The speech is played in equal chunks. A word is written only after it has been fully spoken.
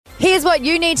Here's what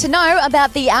you need to know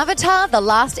about the Avatar: The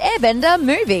Last Airbender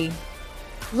movie.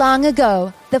 Long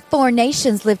ago, the four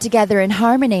nations lived together in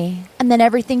harmony, and then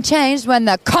everything changed when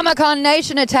the Comic-Con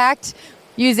Nation attacked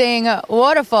using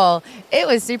waterfall. It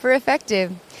was super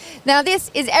effective. Now,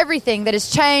 this is everything that has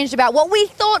changed about what we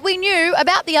thought we knew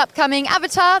about the upcoming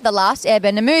Avatar: The Last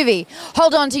Airbender movie.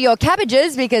 Hold on to your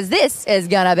cabbages because this is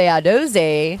gonna be a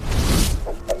doozy.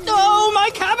 Oh, my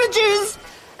cabbages!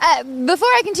 Before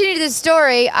I continue this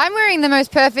story, I'm wearing the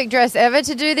most perfect dress ever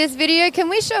to do this video. Can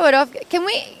we show it off?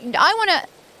 I want to...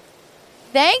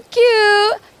 Thank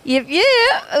you. Yep.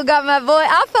 We've got my boy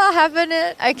Appa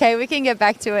happening. Okay, we can get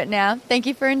back to it now. Thank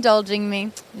you for indulging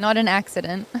me. Not an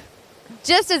accident.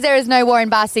 Just as there is no war in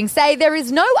Ba Sing Se, there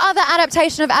is no other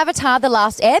adaptation of Avatar: The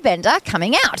Last Airbender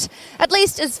coming out, at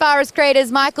least as far as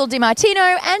creators Michael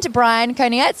DiMartino and Brian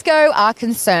Konietzko are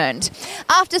concerned.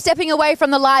 After stepping away from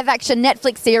the live-action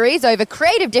Netflix series over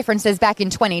creative differences back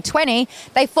in 2020,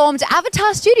 they formed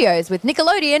Avatar Studios with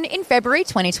Nickelodeon in February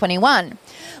 2021.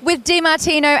 With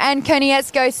DiMartino and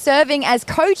Konietzko serving as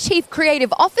co-chief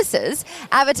creative officers,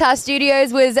 Avatar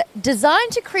Studios was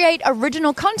designed to create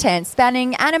original content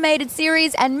spanning animated series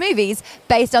and movies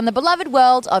based on the beloved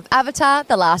world of Avatar: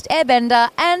 The Last Airbender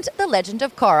and The Legend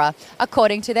of Korra,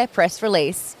 according to their press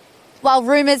release. While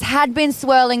rumours had been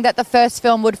swirling that the first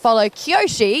film would follow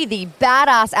Kyoshi, the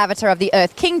badass avatar of the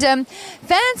Earth Kingdom,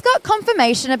 fans got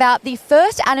confirmation about the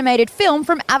first animated film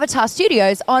from Avatar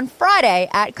Studios on Friday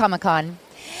at Comic-Con.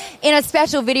 In a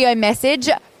special video message,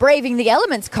 Braving the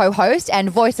Elements co-host and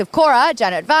voice of Korra,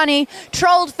 Janet Varney,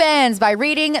 trolled fans by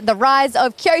reading the Rise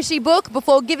of Kyoshi book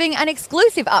before giving an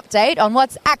exclusive update on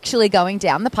what's actually going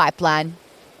down the pipeline.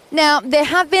 Now, there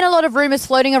have been a lot of rumours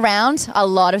floating around, a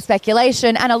lot of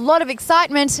speculation and a lot of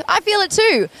excitement. I feel it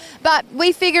too. But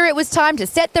we figure it was time to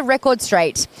set the record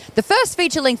straight. The first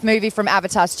feature-length movie from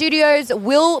Avatar Studios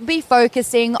will be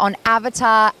focusing on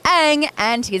Avatar Aang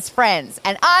and his friends.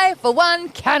 And I, for one,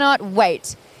 cannot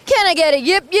wait. Can I get a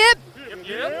yip yip? Yip,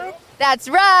 yip. That's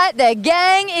right, the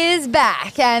gang is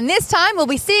back. And this time we'll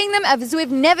be seeing them as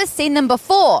we've never seen them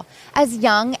before, as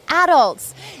young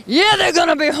adults. Yeah, they're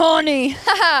gonna be horny.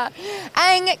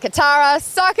 Aang, Katara,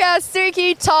 Sokka,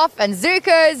 Suki, Toph, and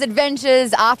Zuko's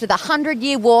adventures after the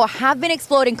 100-Year War have been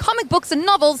explored in comic books and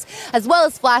novels, as well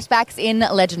as flashbacks in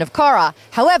Legend of Korra.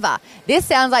 However, this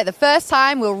sounds like the first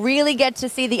time we'll really get to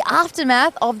see the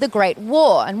aftermath of the Great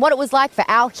War and what it was like for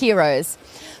our heroes.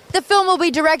 The film will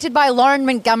be directed by Lauren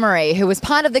Montgomery, who was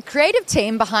part of the creative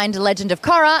team behind Legend of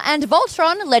Korra and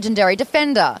Voltron: Legendary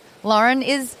Defender. Lauren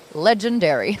is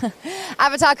legendary.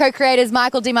 Avatar co-creators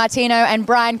Michael DiMartino and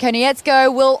Brian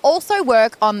Konietzko will also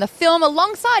work on the film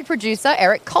alongside producer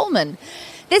Eric Coleman.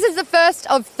 This is the first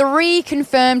of 3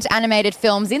 confirmed animated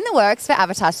films in the works for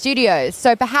Avatar Studios,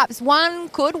 so perhaps one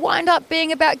could wind up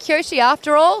being about Kyoshi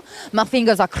after all. My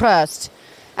fingers are crossed.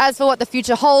 As for what the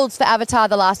future holds for Avatar: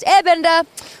 The Last Airbender,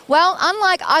 well,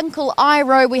 unlike Uncle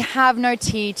Iroh, we have no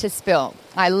tea to spill.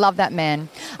 I love that man.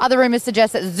 Other rumours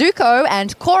suggest that Zuko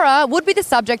and Korra would be the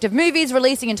subject of movies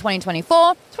releasing in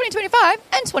 2024, 2025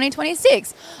 and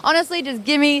 2026. Honestly, just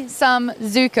give me some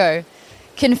Zuko.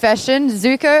 Confession,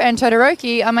 Zuko and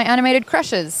Todoroki are my animated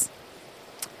crushes.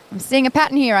 I'm seeing a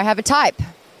pattern here. I have a type.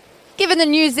 Given the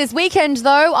news this weekend,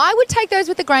 though, I would take those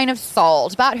with a grain of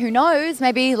salt. But who knows,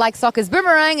 maybe like soccer's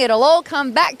boomerang, it'll all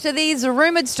come back to these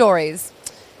rumoured stories.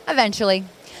 Eventually.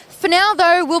 For now,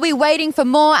 though, we'll be waiting for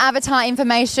more Avatar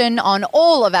information on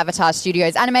all of Avatar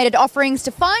Studios' animated offerings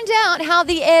to find out how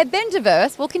the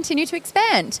Airbenderverse will continue to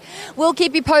expand. We'll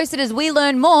keep you posted as we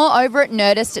learn more over at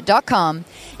Nerdist.com.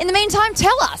 In the meantime,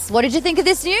 tell us, what did you think of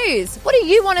this news? What do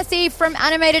you want to see from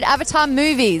animated Avatar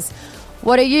movies?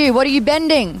 What are you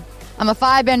bending? I'm a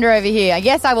firebender over here.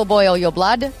 Yes, I will boil your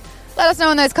blood. Let us know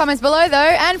in those comments below, though.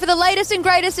 And for the latest and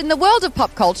greatest in the world of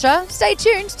pop culture, stay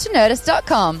tuned to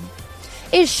Nerdist.com.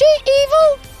 Is she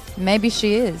evil? Maybe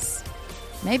she is.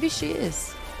 Maybe she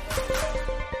is.